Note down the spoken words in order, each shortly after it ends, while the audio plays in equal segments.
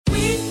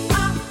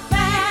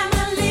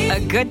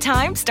good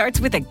time starts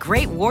with a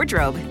great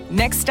wardrobe.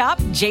 Next stop,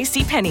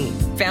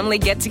 JCPenney. Family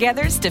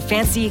get-togethers to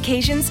fancy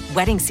occasions,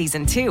 wedding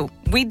season too.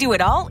 We do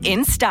it all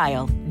in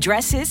style.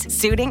 Dresses,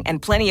 suiting,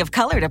 and plenty of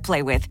color to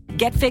play with.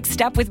 Get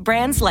fixed up with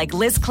brands like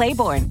Liz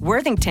Claiborne,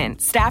 Worthington,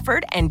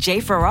 Stafford, and J.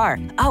 Farrar.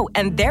 Oh,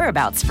 and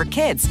Thereabouts for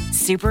kids.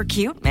 Super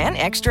cute and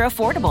extra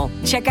affordable.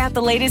 Check out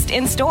the latest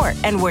in-store,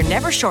 and we're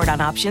never short on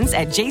options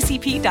at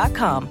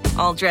jcp.com.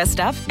 All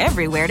dressed up,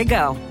 everywhere to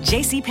go.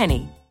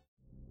 JCPenney.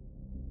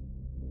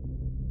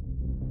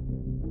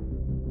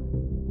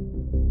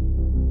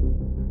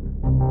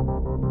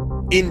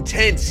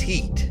 Intense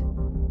heat,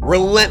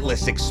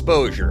 relentless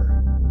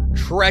exposure,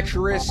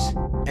 treacherous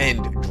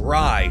and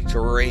dry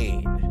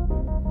terrain.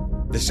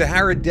 The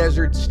Sahara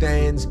Desert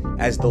stands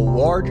as the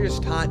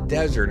largest hot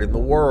desert in the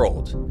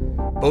world,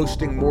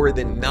 boasting more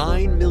than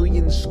 9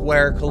 million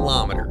square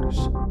kilometers.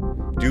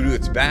 Due to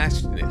its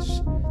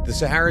vastness, the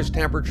Sahara's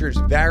temperatures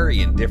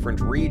vary in different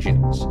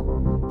regions.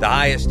 The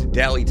highest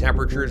daily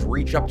temperatures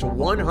reach up to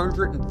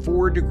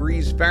 104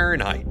 degrees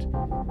Fahrenheit,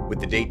 with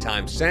the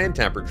daytime sand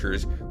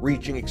temperatures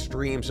reaching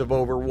extremes of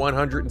over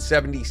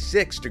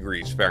 176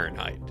 degrees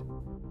Fahrenheit.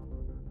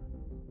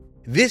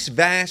 This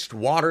vast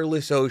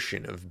waterless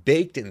ocean of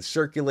baked and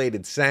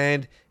circulated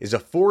sand is a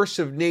force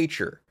of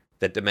nature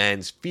that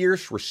demands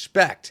fierce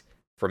respect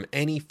from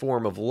any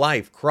form of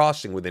life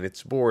crossing within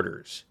its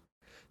borders.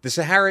 The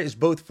Sahara is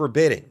both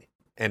forbidding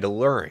and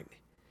alluring.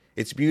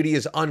 Its beauty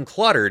is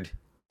uncluttered,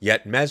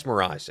 yet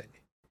mesmerizing.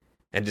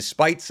 And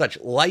despite such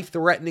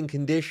life-threatening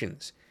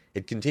conditions,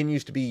 it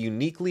continues to be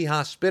uniquely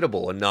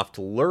hospitable enough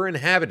to lure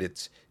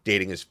inhabitants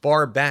dating as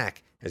far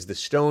back as the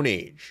Stone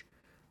Age,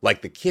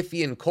 like the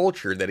Kiffian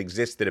culture that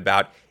existed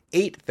about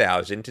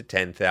 8,000 to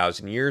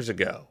 10,000 years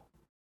ago.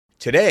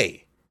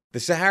 Today, the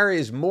Sahara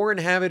is more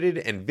inhabited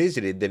and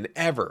visited than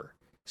ever,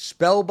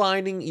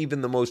 spellbinding even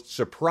the most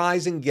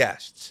surprising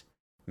guests,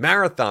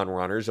 marathon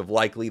runners of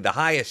likely the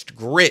highest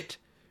grit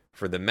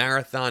for the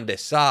Marathon des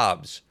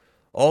Sables,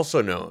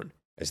 also known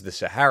as the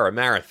Sahara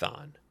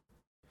Marathon.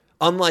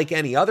 Unlike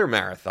any other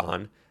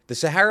marathon, the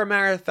Sahara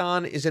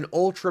Marathon is an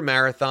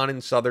ultramarathon in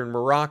southern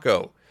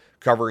Morocco,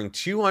 covering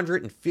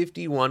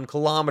 251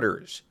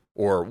 kilometers,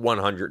 or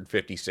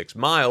 156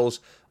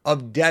 miles,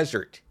 of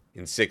desert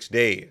in 6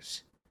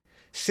 days.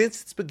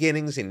 Since its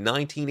beginnings in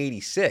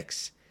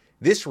 1986,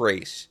 this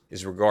race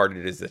is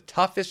regarded as the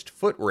toughest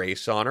foot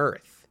race on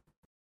Earth.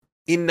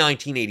 In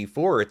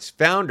 1984, its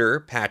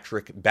founder,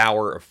 Patrick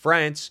Bauer of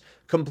France,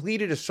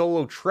 completed a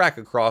solo trek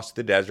across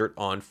the desert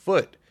on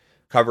foot,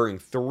 covering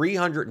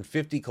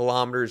 350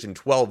 kilometers in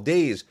 12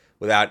 days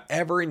without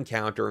ever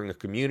encountering a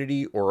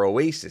community or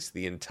oasis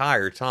the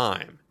entire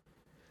time.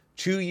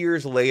 2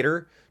 years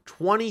later,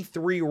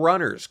 23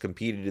 runners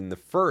competed in the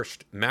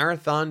first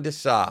Marathon des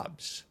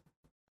Sables.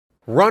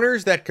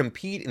 Runners that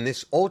compete in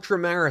this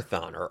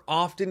ultramarathon are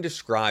often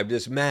described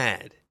as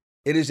mad.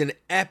 It is an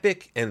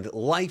epic and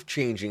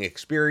life-changing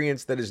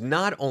experience that is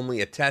not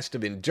only a test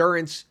of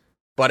endurance,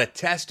 but a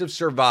test of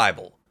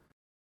survival.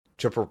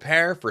 To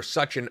prepare for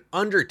such an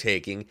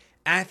undertaking,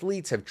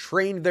 athletes have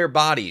trained their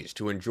bodies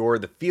to endure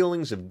the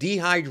feelings of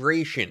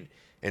dehydration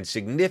and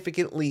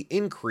significantly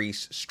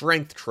increase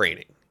strength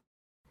training.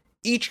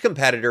 Each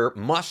competitor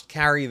must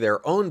carry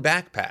their own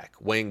backpack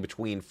weighing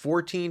between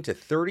 14 to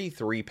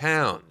 33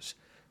 pounds.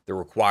 The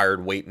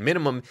required weight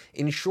minimum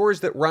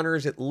ensures that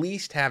runners at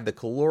least have the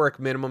caloric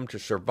minimum to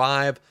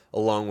survive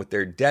along with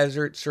their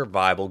desert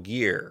survival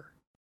gear.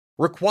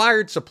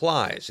 Required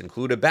supplies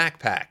include a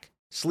backpack,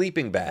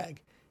 sleeping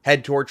bag,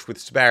 head torch with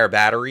spare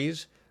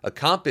batteries, a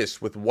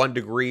compass with 1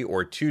 degree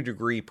or 2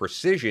 degree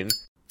precision,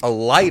 a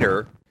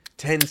lighter,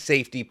 10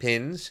 safety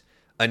pins,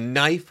 a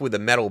knife with a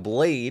metal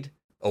blade,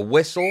 a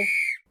whistle,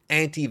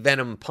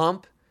 anti-venom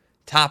pump,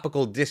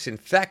 topical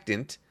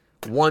disinfectant,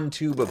 1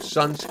 tube of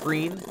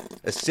sunscreen,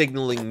 a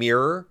signaling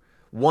mirror,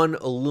 1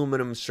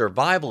 aluminum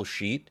survival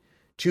sheet,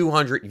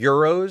 200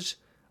 euros,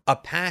 a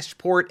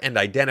passport and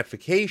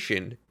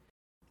identification,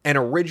 an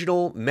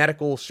original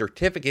medical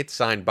certificate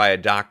signed by a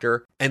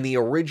doctor, and the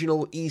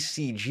original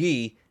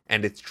ECG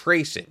and its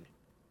tracing,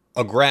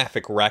 a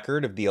graphic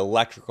record of the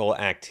electrical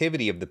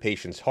activity of the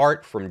patient's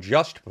heart from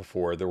just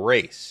before the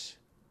race.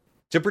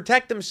 To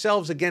protect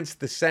themselves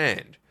against the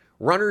sand,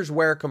 runners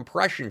wear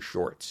compression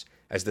shorts,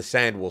 as the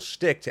sand will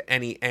stick to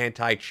any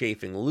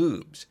anti-chafing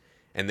lubes,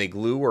 and they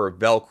glue or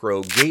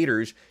Velcro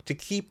gaiters to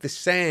keep the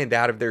sand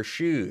out of their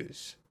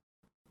shoes.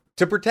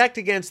 To protect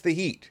against the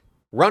heat,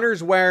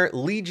 runners wear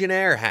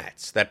Legionnaire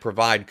hats that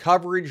provide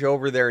coverage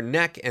over their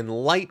neck and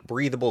light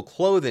breathable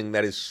clothing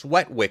that is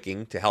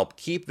sweat-wicking to help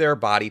keep their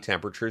body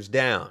temperatures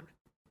down.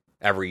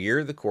 Every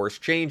year, the course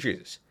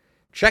changes.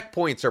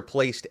 Checkpoints are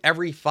placed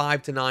every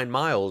 5 to 9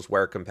 miles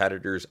where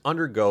competitors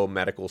undergo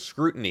medical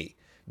scrutiny,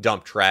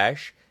 dump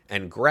trash,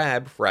 and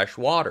grab fresh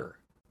water.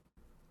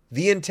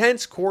 The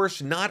intense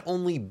course not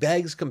only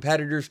begs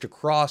competitors to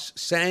cross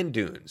sand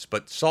dunes,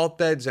 but salt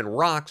beds and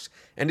rocks,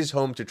 and is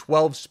home to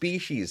 12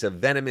 species of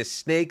venomous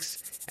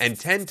snakes and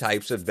 10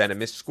 types of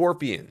venomous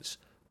scorpions,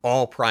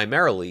 all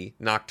primarily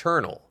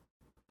nocturnal.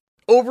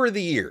 Over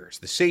the years,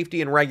 the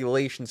safety and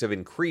regulations have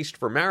increased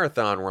for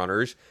marathon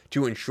runners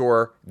to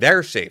ensure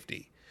their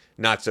safety,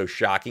 not so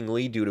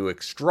shockingly due to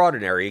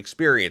extraordinary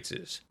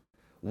experiences.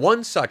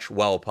 One such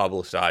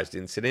well-publicized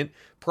incident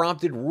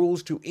prompted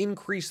rules to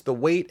increase the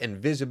weight and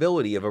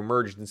visibility of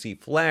emergency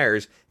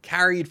flares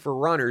carried for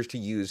runners to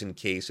use in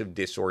case of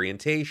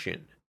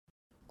disorientation.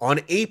 On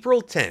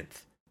April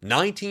 10th,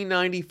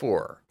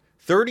 1994,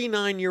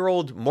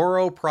 39-year-old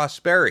Mauro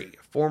Prosperi,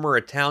 former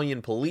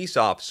Italian police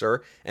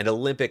officer and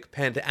Olympic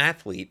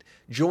pentathlete,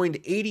 joined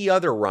 80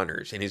 other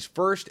runners in his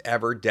first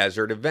ever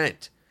desert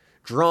event.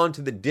 Drawn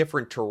to the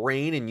different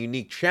terrain and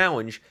unique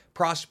challenge,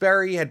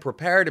 Prosperi had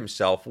prepared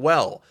himself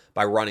well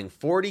by running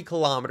 40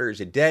 kilometers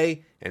a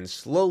day and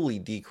slowly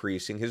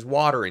decreasing his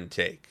water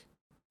intake.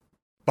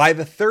 By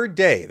the third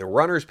day, the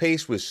runner's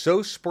pace was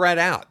so spread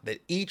out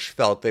that each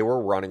felt they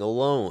were running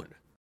alone.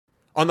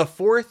 On the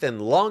fourth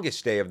and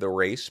longest day of the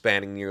race,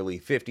 spanning nearly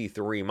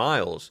 53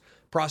 miles,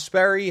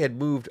 Prosperi had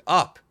moved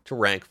up to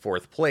rank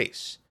fourth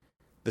place.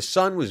 The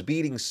sun was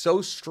beating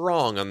so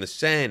strong on the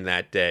sand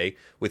that day,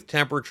 with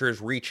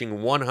temperatures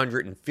reaching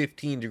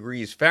 115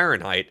 degrees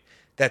Fahrenheit,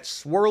 that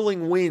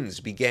swirling winds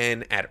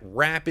began at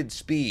rapid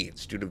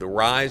speeds due to the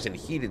rise in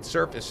heated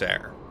surface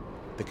air.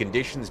 The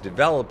conditions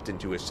developed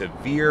into a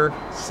severe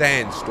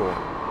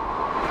sandstorm.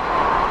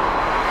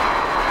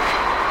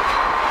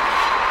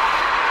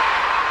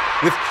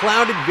 With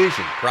clouded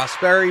vision,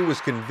 Prosperi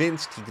was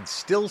convinced he could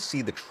still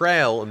see the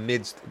trail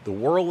amidst the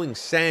whirling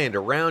sand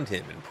around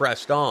him and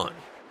pressed on,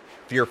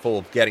 fearful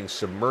of getting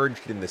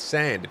submerged in the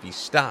sand if he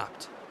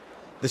stopped.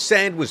 The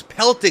sand was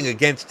pelting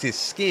against his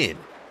skin,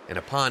 and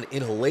upon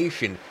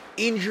inhalation,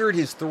 injured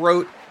his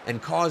throat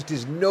and caused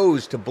his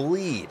nose to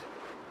bleed.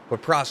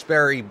 But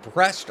Prosperi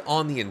pressed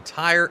on the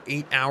entire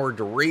 8-hour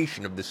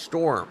duration of the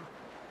storm.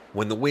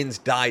 When the winds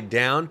died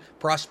down,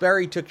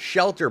 Prosperi took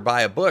shelter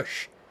by a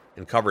bush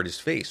and covered his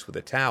face with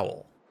a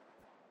towel.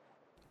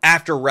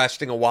 After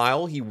resting a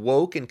while, he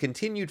woke and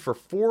continued for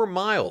 4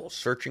 miles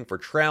searching for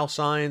trail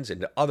signs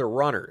and other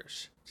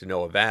runners, to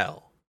no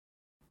avail.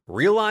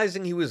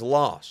 Realizing he was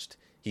lost,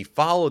 he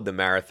followed the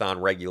marathon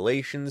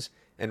regulations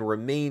and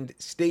remained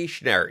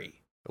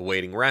stationary,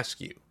 awaiting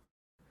rescue.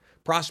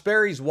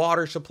 Prosperi's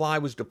water supply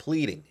was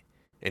depleting,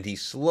 and he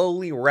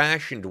slowly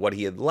rationed what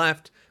he had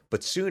left,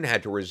 but soon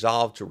had to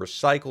resolve to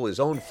recycle his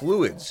own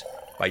fluids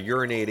by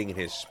urinating in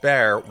his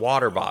spare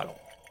water bottle.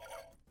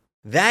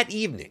 That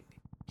evening,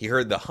 he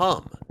heard the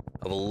hum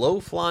of a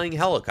low-flying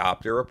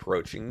helicopter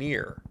approaching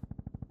near.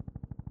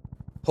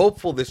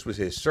 Hopeful this was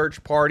his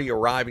search party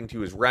arriving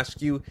to his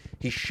rescue,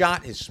 he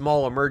shot his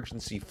small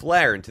emergency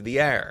flare into the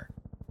air.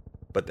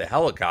 But the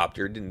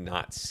helicopter did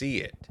not see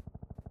it.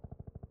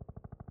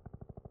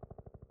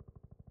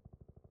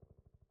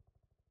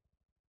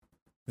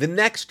 The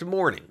next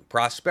morning,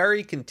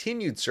 Prosperi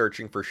continued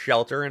searching for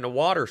shelter and a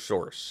water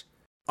source,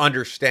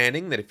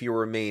 understanding that if he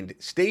remained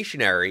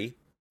stationary,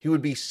 he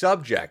would be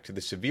subject to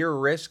the severe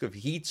risk of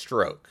heat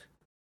stroke.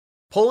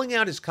 Pulling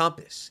out his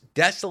compass,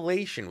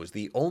 desolation was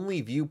the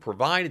only view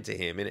provided to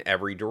him in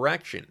every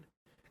direction,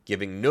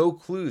 giving no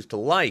clues to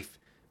life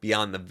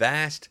beyond the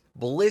vast,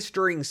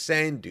 blistering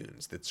sand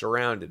dunes that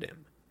surrounded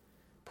him.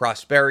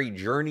 Prosperi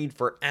journeyed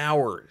for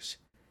hours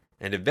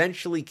and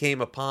eventually came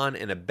upon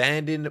an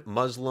abandoned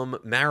Muslim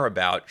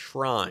marabout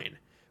shrine,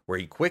 where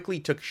he quickly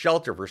took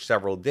shelter for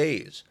several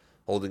days,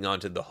 holding on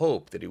to the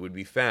hope that he would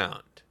be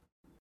found.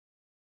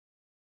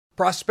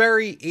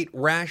 Prosperi ate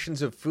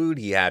rations of food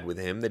he had with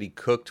him that he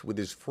cooked with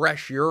his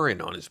fresh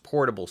urine on his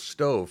portable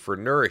stove for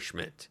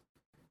nourishment.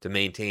 To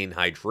maintain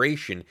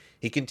hydration,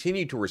 he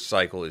continued to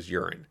recycle his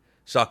urine,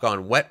 suck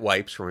on wet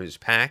wipes from his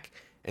pack,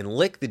 and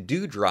lick the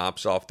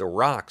dewdrops off the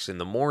rocks in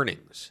the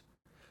mornings.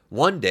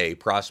 One day,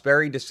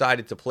 Prosperi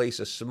decided to place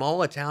a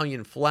small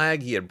Italian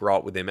flag he had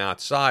brought with him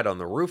outside on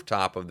the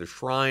rooftop of the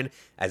shrine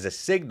as a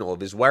signal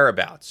of his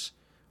whereabouts,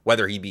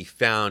 whether he be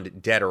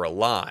found dead or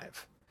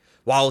alive.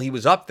 While he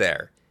was up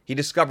there, he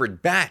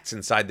discovered bats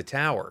inside the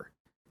tower,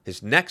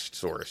 his next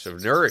source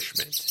of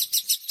nourishment.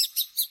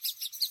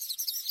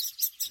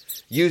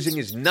 Using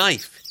his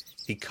knife,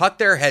 he cut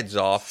their heads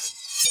off,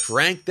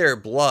 drank their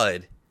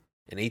blood,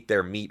 and ate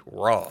their meat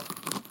raw.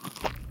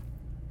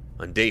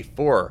 On day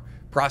 4,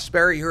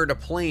 Prosperi heard a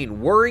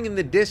plane whirring in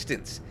the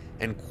distance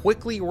and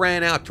quickly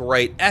ran out to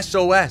write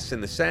SOS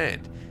in the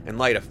sand and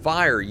light a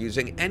fire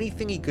using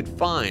anything he could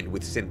find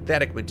with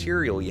synthetic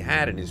material he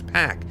had in his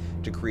pack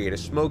to create a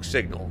smoke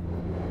signal.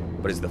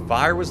 But as the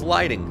fire was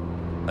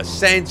lighting, a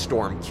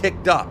sandstorm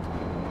kicked up,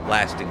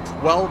 lasting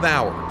 12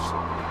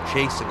 hours,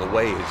 chasing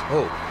away his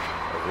hope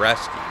of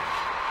rescue.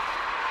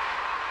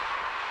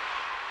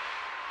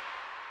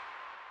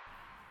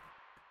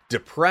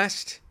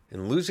 Depressed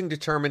and losing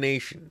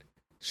determination,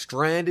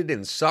 stranded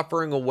and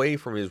suffering away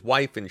from his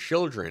wife and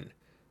children,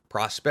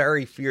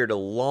 Prosperi feared a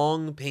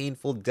long,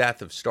 painful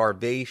death of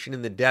starvation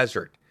in the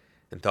desert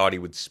and thought he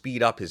would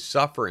speed up his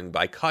suffering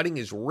by cutting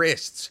his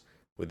wrists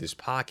with his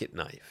pocket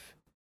knife.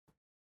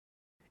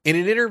 In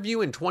an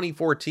interview in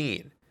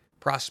 2014,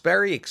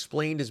 Prosperi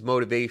explained his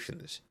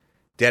motivations,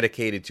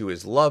 dedicated to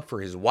his love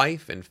for his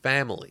wife and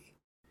family.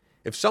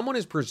 If someone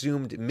is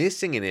presumed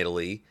missing in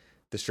Italy,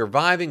 the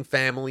surviving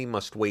family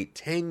must wait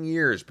 10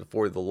 years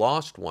before the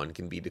lost one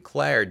can be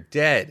declared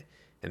dead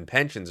and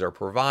pensions are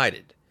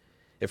provided.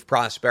 If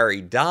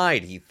Prosperi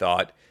died, he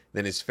thought,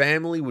 then his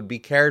family would be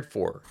cared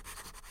for.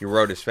 He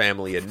wrote his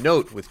family a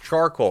note with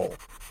charcoal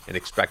and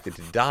expected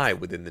to die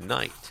within the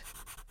night.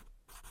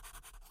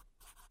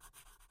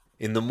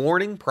 In the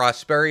morning,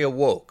 Prosperi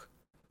awoke,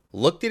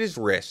 looked at his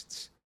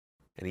wrists,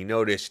 and he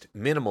noticed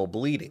minimal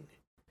bleeding.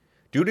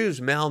 Due to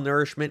his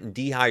malnourishment and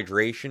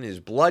dehydration, his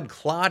blood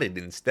clotted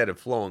instead of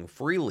flowing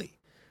freely,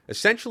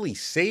 essentially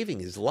saving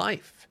his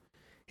life.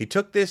 He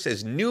took this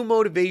as new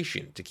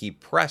motivation to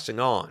keep pressing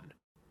on.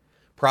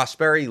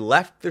 Prosperi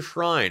left the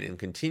shrine and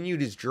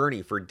continued his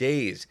journey for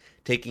days,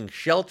 taking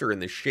shelter in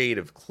the shade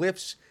of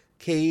cliffs,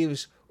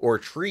 caves, or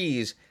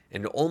trees,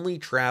 and only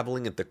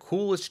traveling at the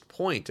coolest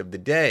point of the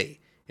day,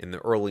 in the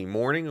early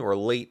morning or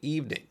late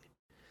evening.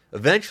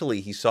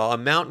 Eventually, he saw a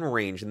mountain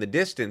range in the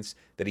distance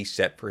that he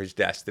set for his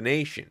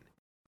destination.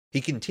 He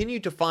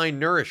continued to find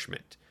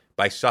nourishment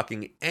by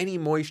sucking any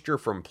moisture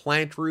from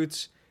plant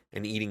roots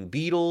and eating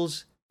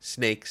beetles,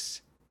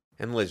 snakes,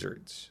 and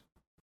lizards.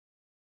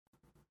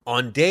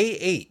 On day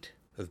 8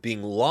 of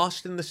being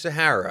lost in the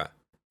Sahara,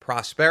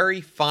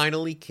 Prosperi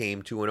finally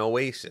came to an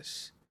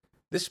oasis.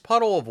 This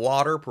puddle of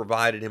water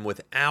provided him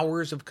with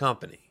hours of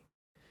company.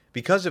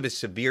 Because of his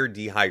severe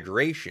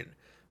dehydration,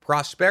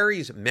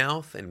 Prosperi's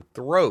mouth and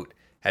throat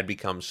had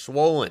become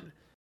swollen,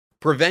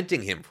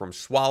 preventing him from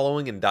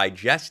swallowing and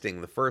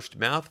digesting the first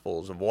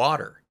mouthfuls of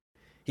water.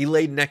 He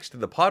laid next to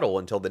the puddle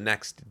until the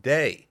next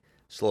day,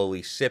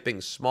 slowly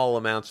sipping small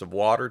amounts of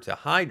water to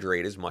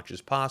hydrate as much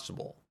as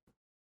possible.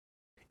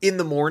 In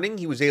the morning,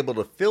 he was able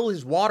to fill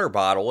his water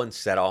bottle and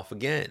set off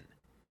again.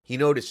 He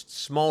noticed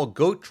small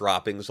goat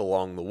droppings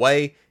along the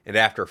way, and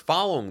after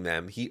following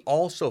them, he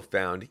also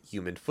found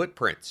human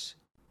footprints.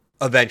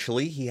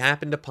 Eventually, he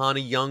happened upon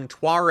a young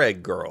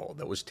Tuareg girl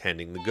that was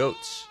tending the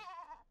goats.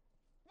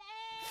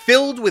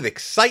 Filled with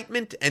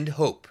excitement and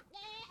hope,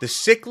 the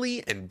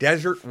sickly and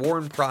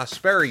desert-worn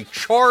Prosperi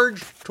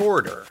charged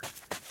toward her,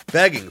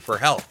 begging for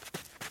help,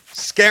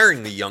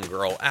 scaring the young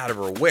girl out of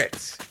her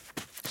wits,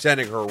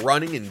 sending her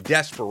running in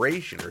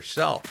desperation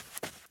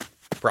herself.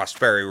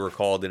 Prosperi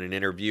recalled in an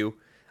interview,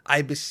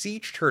 "I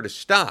beseeched her to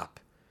stop,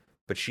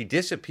 but she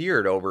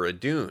disappeared over a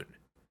dune.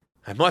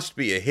 I must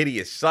be a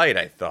hideous sight,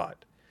 I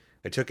thought.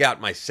 I took out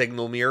my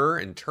signal mirror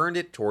and turned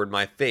it toward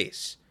my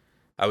face.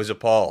 I was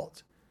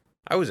appalled.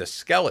 I was a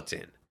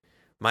skeleton.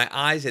 My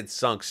eyes had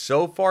sunk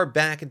so far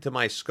back into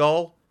my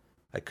skull,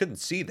 I couldn't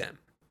see them."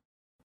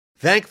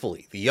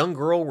 Thankfully, the young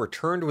girl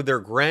returned with her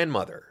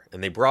grandmother,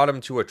 and they brought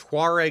him to a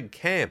Tuareg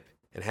camp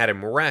and had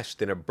him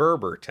rest in a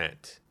Berber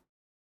tent.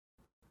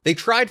 They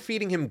tried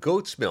feeding him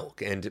goat's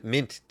milk and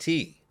mint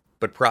tea,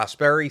 but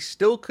Prosperi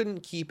still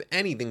couldn't keep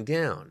anything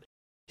down.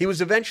 He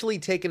was eventually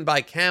taken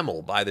by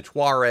camel by the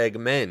Tuareg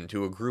men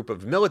to a group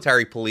of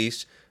military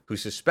police who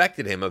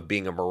suspected him of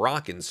being a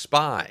Moroccan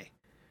spy.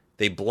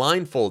 They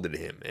blindfolded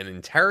him and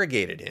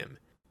interrogated him,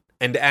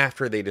 and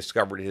after they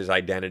discovered his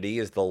identity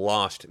as the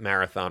lost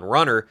marathon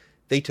runner,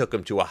 they took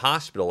him to a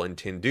hospital in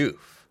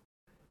Tindouf.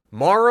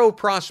 Mauro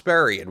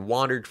Prosperi had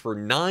wandered for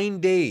 9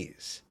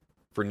 days,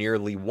 for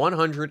nearly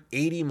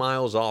 180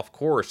 miles off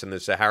course in the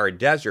Sahara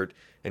Desert,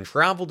 and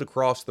traveled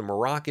across the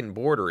Moroccan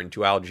border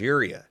into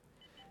Algeria.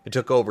 It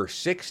took over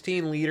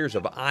 16 liters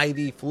of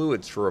IV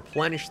fluids to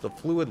replenish the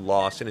fluid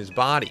loss in his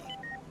body.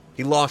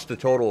 He lost a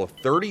total of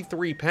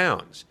 33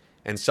 pounds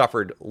and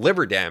suffered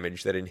liver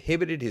damage that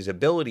inhibited his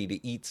ability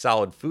to eat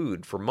solid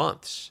food for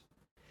months.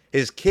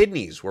 His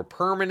kidneys were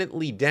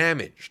permanently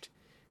damaged,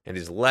 and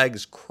his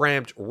legs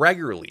cramped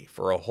regularly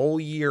for a whole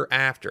year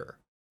after.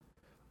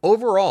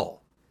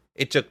 Overall,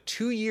 it took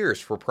 2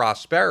 years for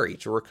Prosperi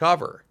to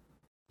recover.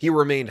 He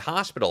remained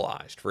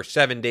hospitalized for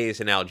 7 days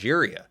in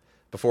Algeria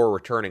before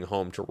returning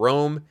home to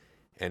Rome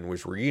and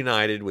was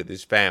reunited with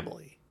his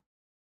family.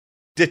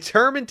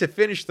 Determined to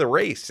finish the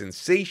race and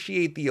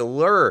satiate the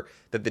allure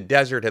that the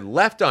desert had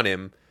left on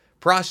him,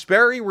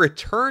 Prosperi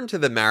returned to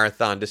the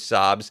Marathon des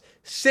Sables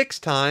 6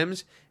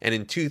 times and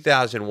in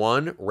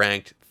 2001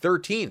 ranked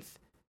 13th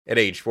at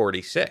age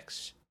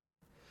 46.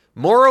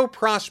 Mauro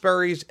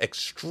Prosperi's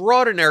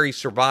extraordinary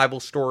survival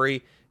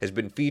story has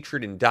been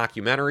featured in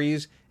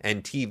documentaries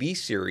and TV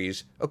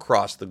series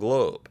across the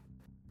globe.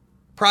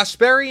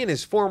 Prosperi and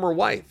his former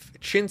wife,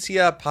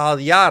 Cinzia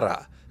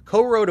Pagliara,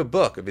 co-wrote a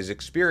book of his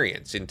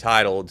experience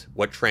entitled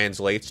what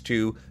translates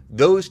to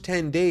Those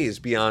 10 Days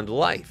Beyond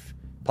Life,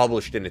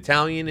 published in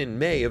Italian in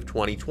May of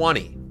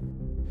 2020.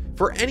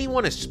 For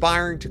anyone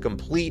aspiring to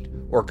complete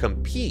or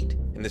compete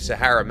in the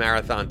Sahara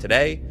Marathon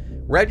today,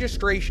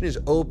 registration is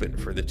open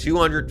for the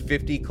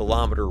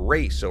 250-kilometer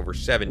race over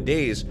 7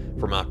 days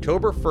from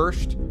October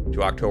 1st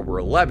to October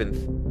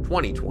 11th,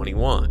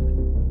 2021.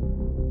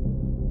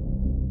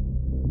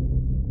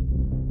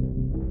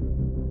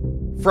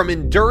 From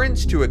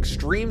Endurance to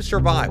Extreme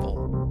Survival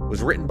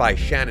was written by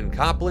Shannon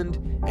Copland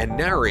and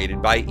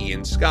narrated by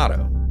Ian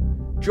Scotto.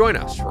 Join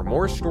us for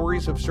more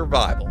stories of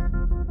survival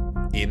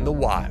in the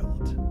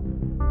wild.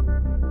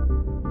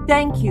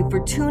 Thank you for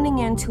tuning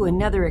in to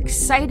another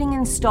exciting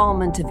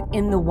installment of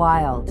In the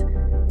Wild.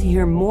 To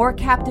hear more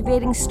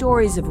captivating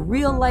stories of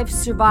real-life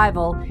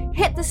survival,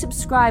 hit the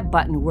subscribe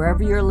button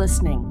wherever you're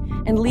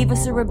listening and leave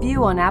us a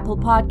review on Apple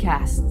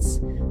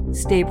Podcasts.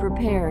 Stay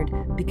prepared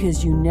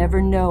because you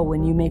never know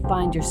when you may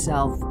find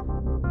yourself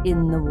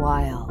in the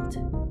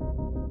wild.